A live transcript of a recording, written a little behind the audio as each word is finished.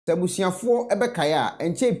Sabusiafo ebekaya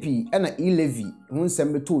enchepi ena Levy ho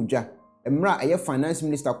nsem beto odwa emra aye finance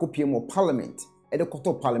minister kopie mo parliament ede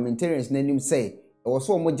koto parliamentarians nanim say e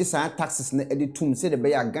so mo gisa taxes na ede tum se de be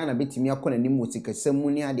ya Ghana betimi akona nim osikasam mu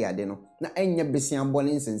ni ade no na enya besian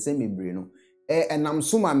bole nsensem mebre no enam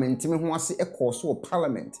so ma mentime ho ase ekoso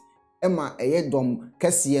parliament ema eye dom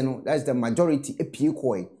kase no that's the majority epie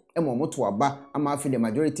koi ema moto aba ama afi the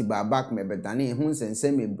majority ba back mebedane ho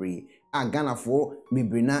nsensem mebre a Ghana for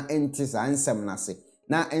mebrina enti sa nsem nase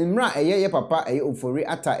na emra eye papa eye ofori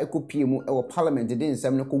ata ekopie mu e wo parliament de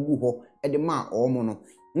nsem no kogu ho e de ma omo no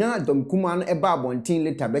na dom kuma no e ba abontin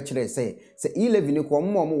later be kire say Levy ne ko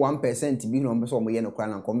mo 1% bi no so mo ye no kra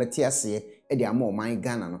na ko meti ase e de ama o man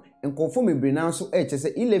Ghana no enkonfo mebrina so e che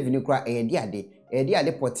say Levy ne kra e de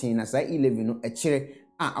ade potin na sa Levy no e kire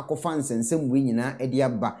akofa nsensem we nyina e de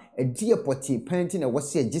aba e de poti penti na wo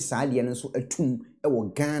se agisa ade no so atum e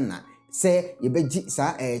wo Ghana say yebeji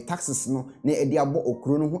sa taxes no na edi abo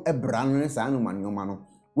okro no ho ebra no sa no manoma no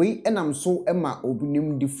we enam so ema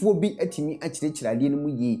obunim difo bi atimi akirikirade no mu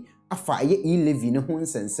yi afa ye Levy ne ho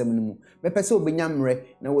nsensem no mu mepese obenya mre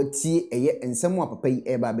na watie eye nsem a papa yi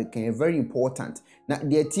eba be kan very important na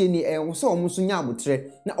de atie ni so omo so nya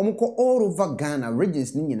abotre na omo ko all over Ghana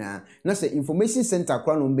regions ni nyina na say information center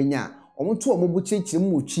kra no benya omoto omobu chechire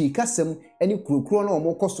mu chi kasem eni kurokuro na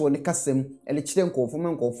omokoso ne kasem ele chire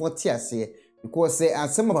nkofo tiase because say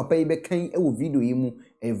asem papa yi be kan e wo video yi mu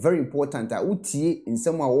very important a utie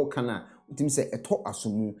nsem a wo kana utim say eto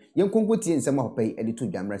asomu yenkonko tie nsem papa yi ede to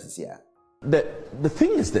dwamra sisia. The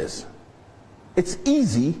thing is this, it's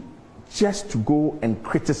easy just to go and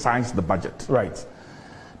criticize the budget, right?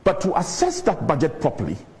 But to assess that budget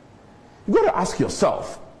properly, you got to ask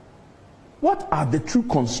yourself, what are the true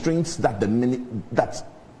constraints that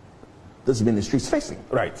this ministry is facing?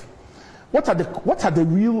 Right. What is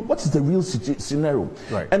the real scenario?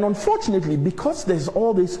 Right. And unfortunately, because there's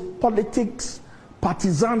all this politics,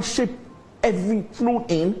 partisanship, every flow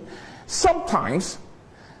in, sometimes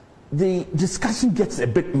the discussion gets a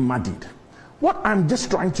bit muddied. What I'm just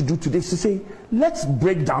trying to do today is to say, let's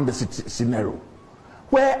break down the scenario.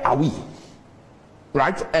 Where are we?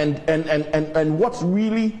 Right? And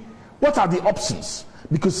what are the options?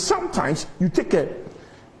 Because sometimes you take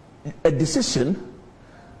a decision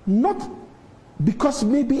not because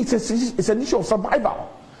maybe it's an issue of survival.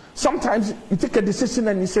 Sometimes you take a decision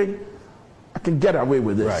and you say, I can get away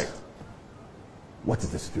with this. Right. What is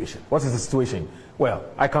the situation? What is the situation? Well,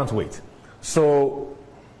 I can't wait. So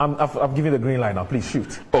I've given the green light now. Please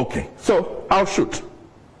shoot. Okay. So I'll shoot.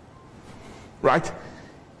 Right?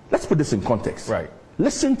 Let's put this in context. Right.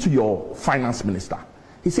 Listen to your finance minister.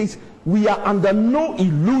 He says, we are under no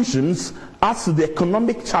illusions as to the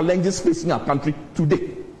economic challenges facing our country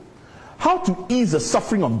today. How to ease the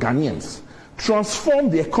suffering of Ghanaians, transform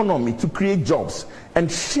the economy to create jobs,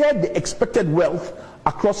 and share the expected wealth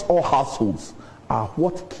across all households are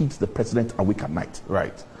what keeps the president awake at night.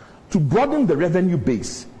 Right. To broaden the revenue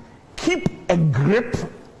base, keep a grip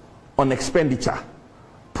on expenditure,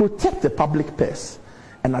 protect the public purse,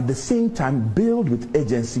 and at the same time build with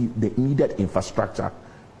urgency the needed infrastructure,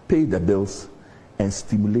 pay the bills, and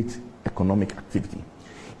stimulate economic activity.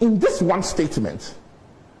 In this one statement,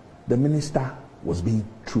 the minister was being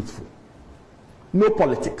truthful. No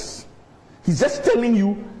politics. He's just telling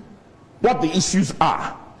you what the issues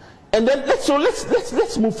are. And then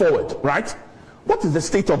let's move forward, right? What is the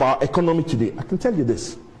state of our economy today? I can tell you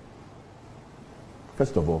this.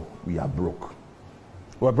 First of all, we are broke.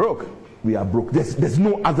 We're broke. We are broke. There's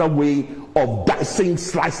no other way of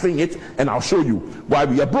slicing it, and I'll show you why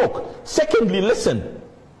we are broke. Secondly, listen.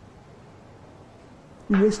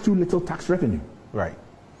 We raise too little tax revenue. Right.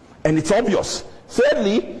 And it's obvious.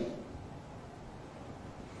 Thirdly,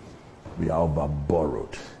 we are over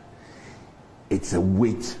borrowed. It's a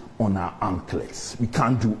weight on our anklets. We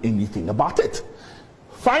can't do anything about it.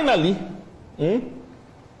 Finally, we're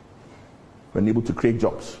unable to create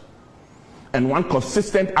jobs. And one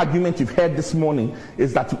consistent argument you've heard this morning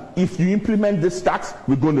is that if you implement this tax,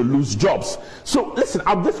 we're going to lose jobs. So listen,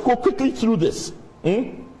 I'll just go quickly through this.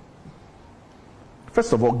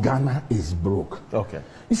 First of all, Ghana is broke. Okay.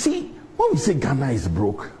 You see, when we say Ghana is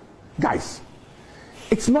broke, guys,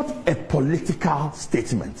 it's not a political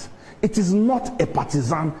statement. It is not a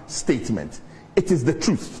partisan statement. It is the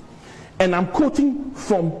truth. And I'm quoting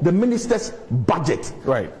from the minister's budget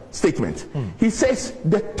statement. He says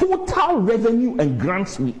the total revenue and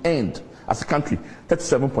grants we earned as a country, that's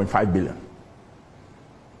 7.5 billion.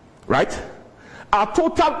 Right? Our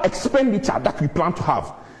total expenditure that we plan to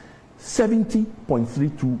have,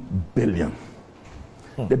 70.32 billion.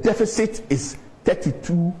 The deficit is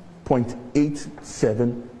 32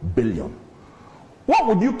 1.87 billion. What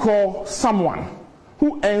would you call someone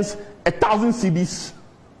who earns 1,000 cedis?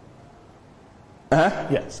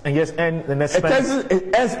 Yes, and yes, and the next it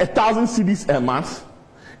earns 1,000 cedis a month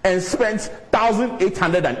and spends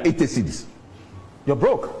 1,880 cedis. You're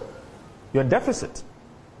broke. You're in deficit.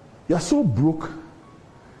 You're so broke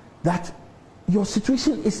that your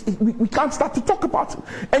situation is, we can't start to talk about it.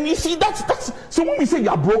 And you see, that's so when we say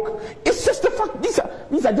you're broke, it's just the fact, these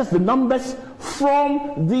are just the numbers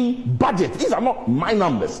from the budget. These are not my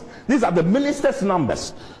numbers. These are the minister's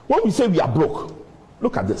numbers. When we say we are broke,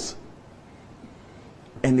 look at this.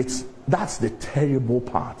 And that's the terrible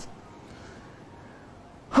part.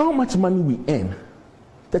 How much money we earn?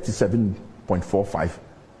 37.45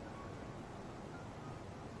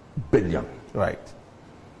 billion. Right.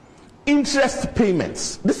 Interest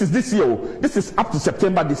payments. This is this year. This is up to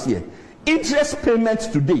September this year. Interest payments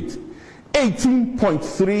to date,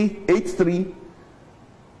 18.383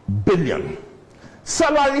 billion.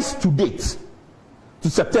 Salaries to date, to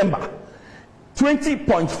September,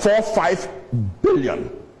 20.45 billion.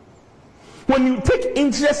 When you take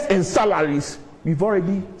interest and salaries, we've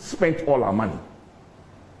already spent all our money.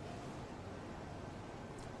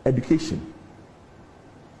 Education,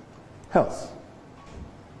 health,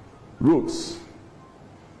 roads,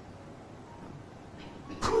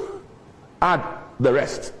 add the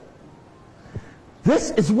rest. This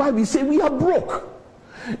is why we say we are broke.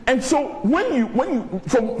 And so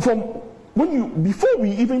before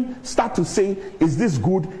we even start to say, is this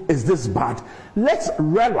good, is this bad, let's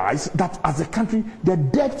realize that as a country, the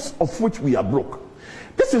depths of which we are broke.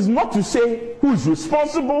 This is not to say who is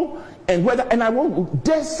responsible and whether, and I won't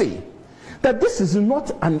dare say that this is not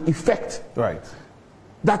an effect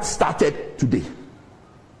that started today.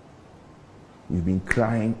 We've been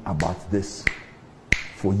crying about this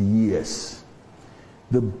for years.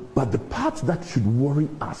 But the part that should worry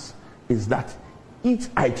us is that each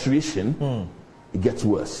iteration, it gets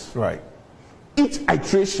worse. Right. Each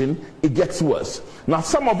iteration, it gets worse. Now,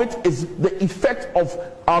 some of it is the effect of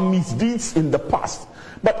our misdeeds in the past.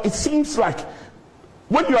 But it seems like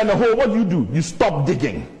when you're in a hole, what do? You stop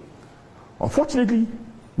digging. Unfortunately,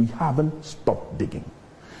 we haven't stopped digging.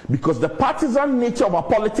 Because the partisan nature of our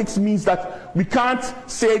politics means that we can't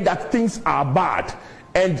say that things are bad.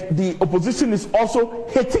 And the opposition is also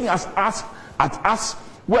hating at us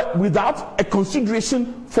without a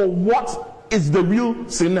consideration for what is the real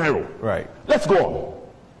scenario. Right. Let's go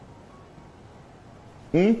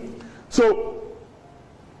on. So,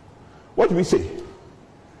 what do we say?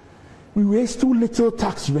 We raise too little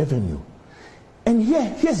tax revenue. And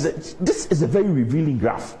this is a very revealing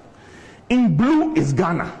graph. In blue is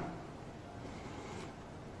Ghana.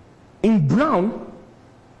 In brown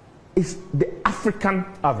is the African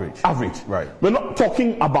average. Right. We're not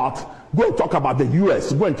talking about, go and talk about the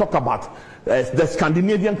US, go and talk about the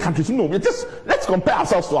Scandinavian countries. No, let's compare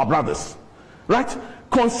ourselves to our brothers. Right?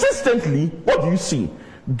 Consistently, what do you see?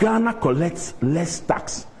 Ghana collects less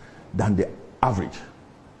tax than the average.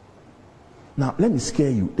 Now, let me scare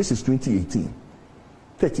you. This is 2018.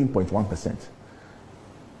 13.1%.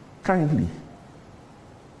 Currently,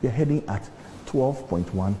 we're heading at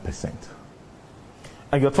 12.1%.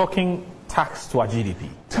 And you're talking tax to our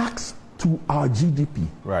GDP? Tax to our GDP.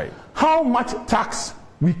 Right. How much tax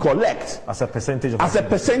we collect as a percentage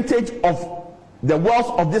of the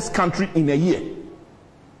wealth of this country in a year.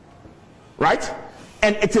 Right?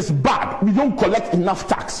 And it is bad. We don't collect enough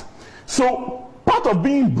tax. So part of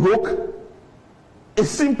being broke is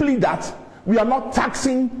simply that we are not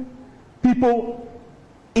taxing people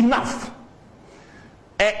enough.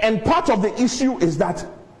 And part of the issue is that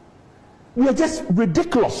we are just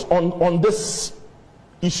ridiculous on this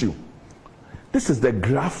issue. This is the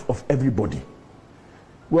graph of everybody.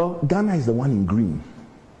 Well, Ghana is the one in green.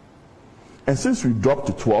 And since we dropped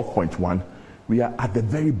to 12.1, we are at the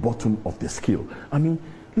very bottom of the scale. I mean,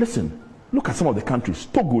 listen, look at some of the countries.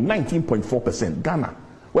 Togo, 19.4%. Ghana,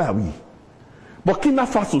 where are we? Burkina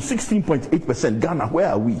Faso, 16.8%. Ghana, where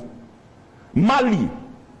are we? Mali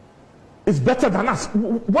is better than us.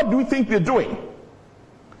 What do we think we're doing?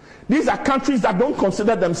 These are countries that don't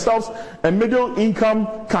consider themselves a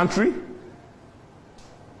middle-income country,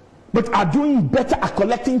 but are doing better at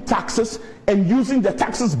collecting taxes and using the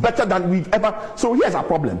taxes better than we've ever. So here's our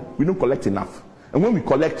problem. We don't collect enough. And when we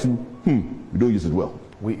collect, we don't use it well.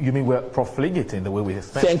 You mean we're profligating the way we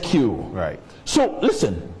spend? Thank you. Right. So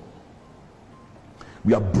listen.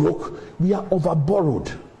 We are broke. We are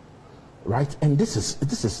over-borrowed. Right? And this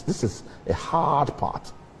is a hard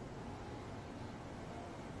part.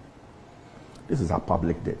 This is our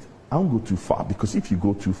public debt. I won't go too far, because if you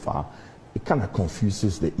go too far, it kind of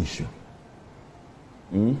confuses the issue.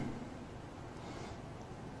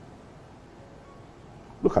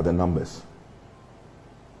 Look at the numbers.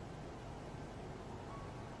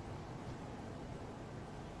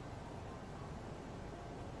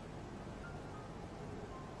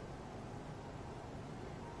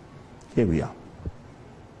 Here we are.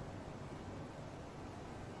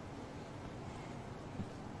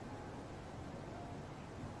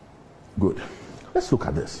 Good. Let's look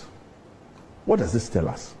at this. What does this tell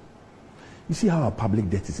us? You see how our public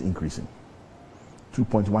debt is increasing?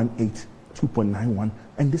 2.18, 2.91,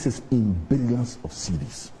 and this is in billions of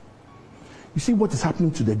cedis. You see what is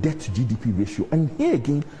happening to the debt to GDP ratio. And here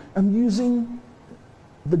again, I'm using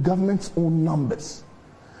the government's own numbers.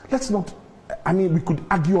 Let's not, I mean, we could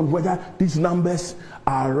argue on whether these numbers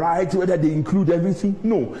are right, whether they include everything.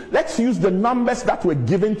 No, let's use the numbers that were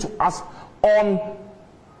given to us on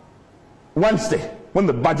Wednesday when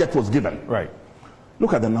the budget was given. Right.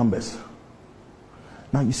 Look at the numbers.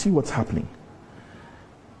 Now you see what's happening.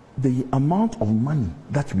 The amount of money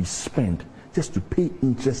that we spend just to pay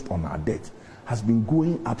interest on our debt has been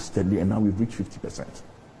going up steadily, and now we've reached 50%.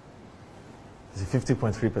 Is it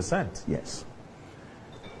 50.3%? Yes.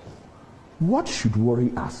 What should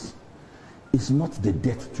worry us is not the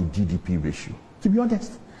debt to GDP ratio. To be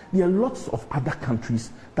honest, there are lots of other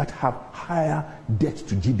countries that have higher debt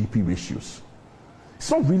to GDP ratios.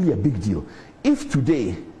 It's not really a big deal. If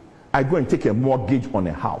today I go and take a mortgage on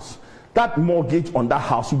a house, that mortgage on that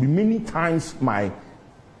house will be many times my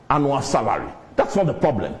annual salary. That's not the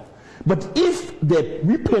problem. But if the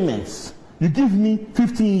repayments, you give me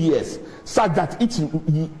 15 years, such that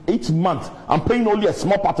each month I'm paying only a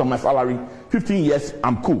small part of my salary, 15 years,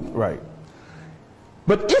 I'm cool. Right.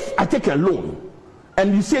 But if I take a loan,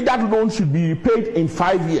 and you say that loan should be repaid in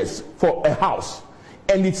 5 years for a house,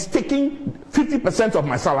 and it's taking 50% of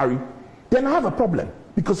my salary, then I have a problem.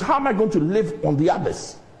 Because how am I going to live on the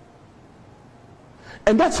others?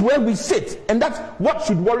 And that's where we sit. And that's what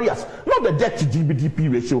should worry us. Not the debt to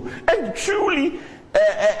GDP ratio. And truly,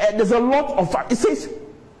 there's a lot of... It says,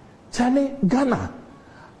 Charlie, Ghana,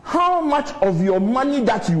 how much of your money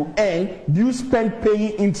that you earn do you spend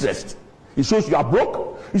paying interest? It shows you are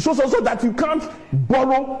broke. It shows also that you can't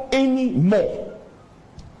borrow any more.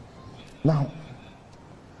 Now,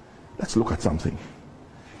 let's look at something.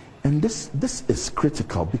 And this is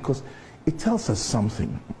critical because it tells us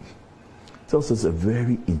something. It tells us a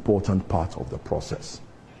very important part of the process.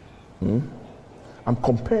 I'm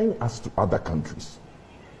comparing us to other countries.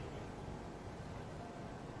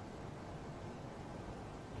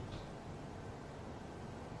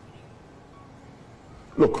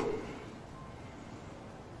 Look,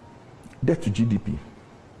 debt to GDP,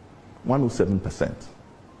 107%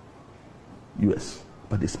 US,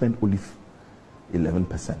 but they spend only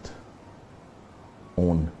 11%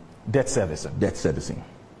 on debt servicing.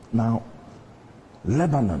 Now,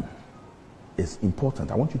 Lebanon is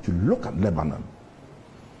important. I want you to look at Lebanon.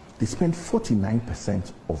 They spend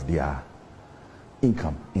 49% of their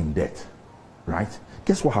income in debt, right?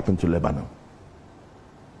 Guess what happened to Lebanon?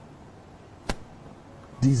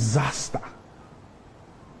 Disaster.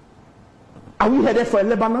 Are we headed for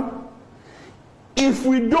Lebanon? If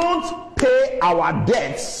we don't pay our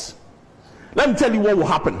debts, let me tell you what will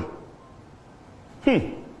happen.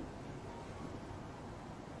 The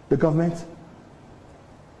government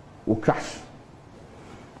will crash.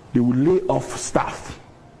 They will lay off staff.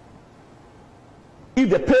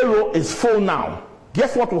 If the payroll is full now,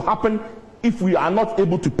 guess what will happen if we are not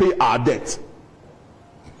able to pay our debt?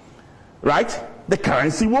 Right? The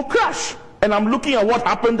currency will crash. And I'm looking at what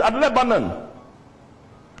happened at Lebanon.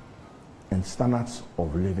 And standards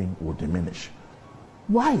of living will diminish.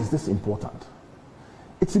 Why is this important?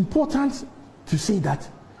 It's important to say that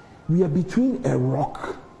we are between a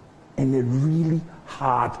rock and a really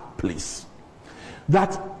hard place.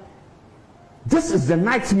 That this is the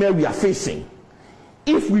nightmare we are facing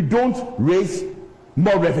if we don't raise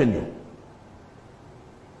more revenue.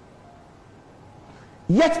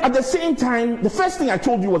 Yet at the same time, the first thing I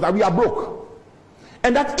told you was that we are broke.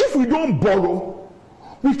 And that if we don't borrow,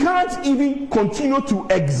 we can't even continue to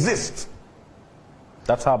exist.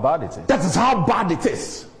 That's how bad it is. That is how bad it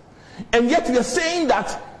is. And yet we are saying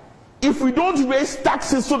that if we don't raise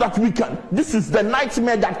taxes so that we can, this is the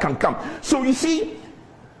nightmare that can come. So you see,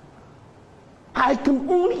 I can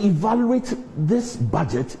only evaluate this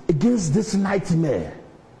budget against this nightmare.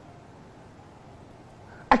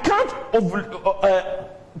 I can't,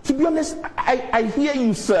 to be honest, I hear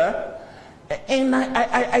you, sir, and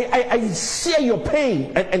I share your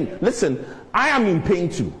pain. And listen, I am in pain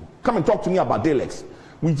too. Come and talk to me about Delex.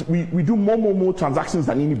 We do more transactions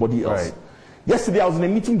than anybody else. Right. Yesterday, I was in a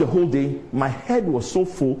meeting the whole day. My head was so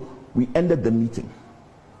full, we ended the meeting.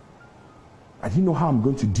 I didn't know how I'm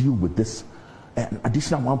going to deal with this an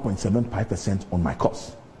additional 1.75% on my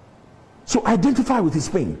cost. So I identify with his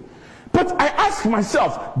pain. But I ask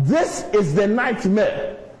myself, this is the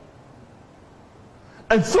nightmare.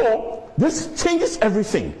 And so, this changes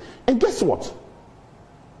everything. And guess what?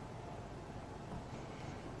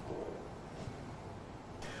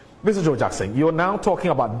 Mr. Joe Jackson, you're now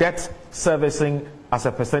talking about debt servicing as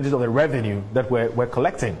a percentage of the revenue that we're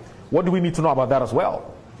collecting. What do we need to know about that as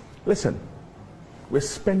well? Listen, we're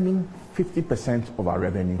spending 50% of our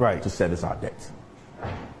revenue to service our debt.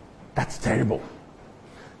 That's terrible.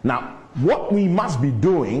 Now, what we must be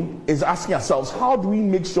doing is asking ourselves, how do we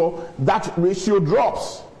make sure that ratio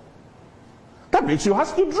drops? That ratio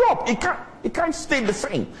has to drop. It can't stay the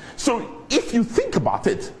same. So if you think about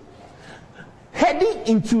it, heading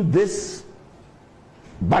into this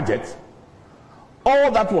budget,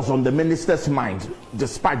 all that was on the minister's mind,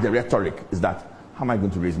 despite the rhetoric, is that, how am I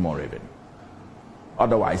going to raise more revenue?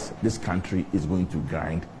 Otherwise, this country is going to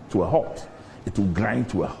grind to a halt. It will grind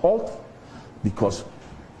to a halt because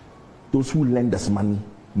those who lend us money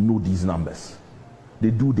know these numbers.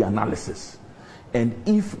 They do the analysis. And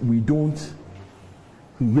if we don't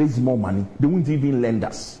raise more money, they won't even lend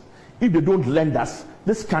us. If they don't lend us,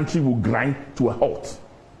 this country will grind to a halt.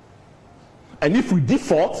 And if we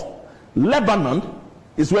default, Lebanon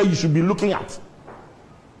is where you should be looking at.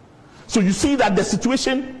 So you see that the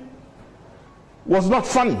situation was not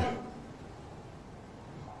funny.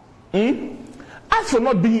 As for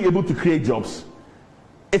not being able to create jobs,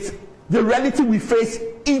 it's the reality we face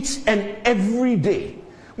each and every day.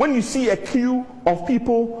 When you see a queue of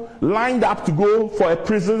people lined up to go for a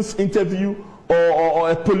prison's interview or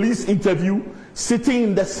a police interview, sitting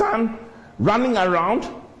in the sun, running around,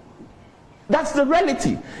 that's the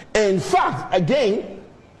reality. In fact, again,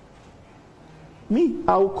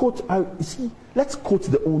 let's quote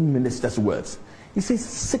the own minister's words. He says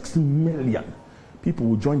 6 million people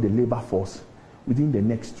will join the labor force within the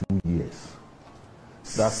next 2 years.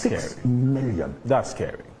 That's 6 scary. million. That's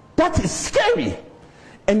scary. That is scary.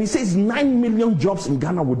 And he says 9 million jobs in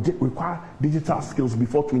Ghana would require digital skills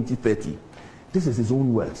before 2030. This is his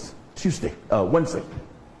own words. Wednesday.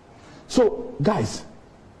 So, guys,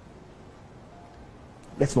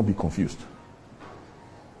 let's not be confused.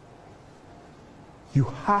 You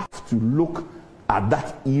have to look at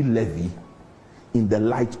that levy in the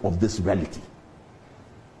light of this reality.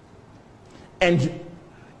 And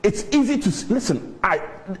it's easy to listen.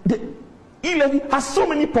 The levy has so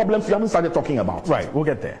many problems we haven't started talking about. Right, we'll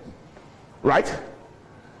get there. Right?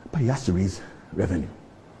 But he has to raise revenue.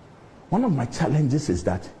 One of my challenges is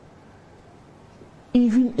that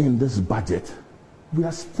even in this budget, we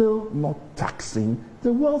are still not taxing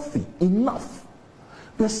the wealthy enough.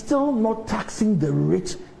 We're still not taxing the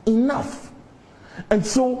rich enough. And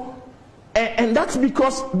so, and that's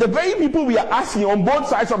because the very people we are asking on both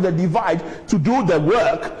sides of the divide to do the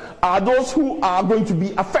work are those who are going to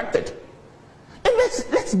be affected. And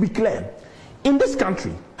let's be clear. In this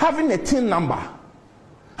country, having a TIN number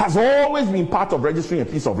has always been part of registering a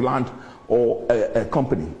piece of land or a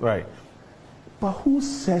company. Right. But who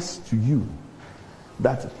says to you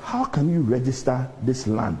that how can you register this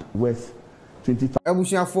land worth 20,000?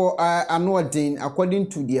 Abusuafo anodin according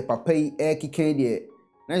to the papa kikan de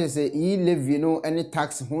na say Levy no any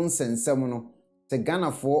tax ho nsensem no se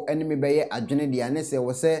Ghana for any me beye adwene de ane se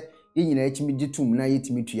wo se yinyina akimi gitum na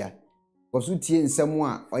yetimi tua koso tie nsem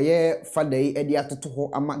a oye fada yi ade atoto ho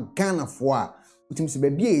ama Ghana for a utim se ba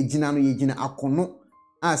bia yegina no yegina akono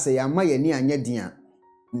a se ya ma ye ni anya din a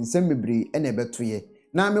nsem mebre ene betoye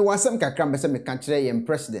na me wasem kakra mbese me ka kire ye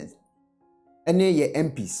president ene ye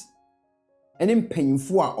MPs ene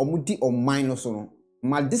mpanyimfo a omudi oman no so no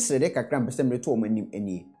ma disrede kakra mbese me to omanim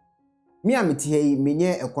eni me amtie yi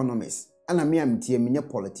menye economist ana me amtie menye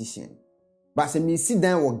politician ba se me si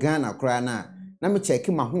dan wo Ghana kra na me check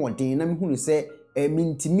ma ho odin na me hunu se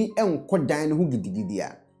mintimi enkodan no ho gidigidi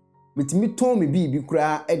a mitimi ton me bi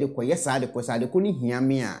kra e de koye sa de ko ni hia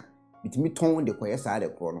me a mitimi ton de koye sa de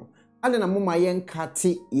kro no ade na moma yen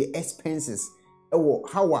kate ye expenses ewo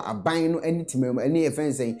how aban no anytime any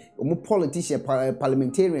offense omo politician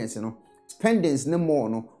parliamentarians no spendings ne more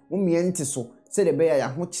no omiente so se de be ya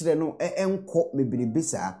ho kire no enko mebrebe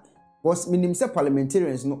saa because minim se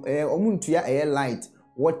parliamentarians no omuntua light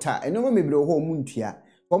water eno mebre ho omuntua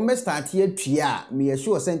kom me start ye tua me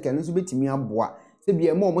sure se nkan no so betimi aboa se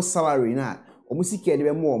bia mo salary na omo sika de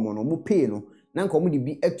be mo no mo pay no na nko mo de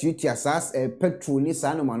bi atuatua saa petrol ni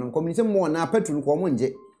saa no ma no nko se mo na petrol ko mo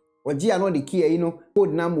nje oji ano de kia yi no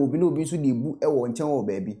code na mo obi no obi so de bu e wo nchen wo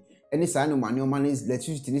baabi ene saa no mane o mane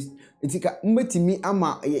electricity etika mbetimi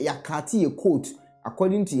ama yakate ye coat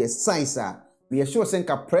according to your size we sure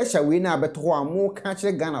senka pressure we na abeto ho amo ka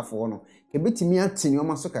kire Ghana fo no ke betimi atene o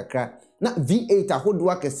maso kakra na V8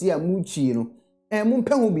 ahodo akese a mu chi no mu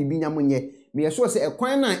mpɛ ho bibi nyamonye me sure se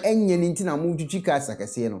ekwan na enye ni ntina mu twitwi ka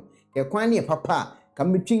sakese no ekwan na papa ka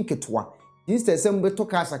metwi nketwa instead se mbeto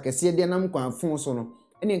ka sakese de nam kwan fon so no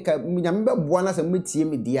ene nka nyame beboa na se metie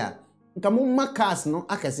me dia nka mo makas no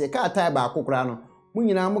akese ka tai ba akokora no mo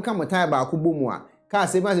nyina mo ka mo tai ba akobomu a ka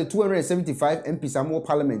se ba se 275 MPs amo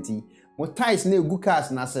parliament yi mo ties na egu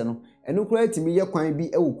cars na se no eno kura timi ye kwan bi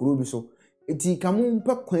ewo kuro bi so eti ka mo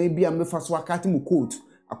mpa kwan bi a mefa so akate mo coat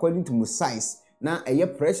according to mo size na eye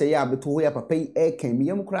pressure ya abeto ho ya papa yi e kan mi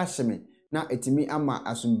yam kura hyeme na etimi ama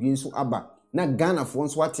asomdwe nso aba na Ghana fo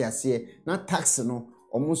nso ate ase na tax no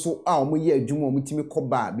omo so a omo ye adwuma omo timi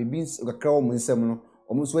koba bebi kakra omo nsem no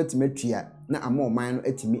omo so atimi atua na ama oman no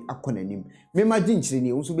atimi akonanim me magye nkyire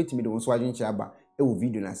ni omo so betimi de omo so agye nkyire aba e wo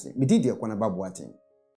video na se me didi ekwona baboaten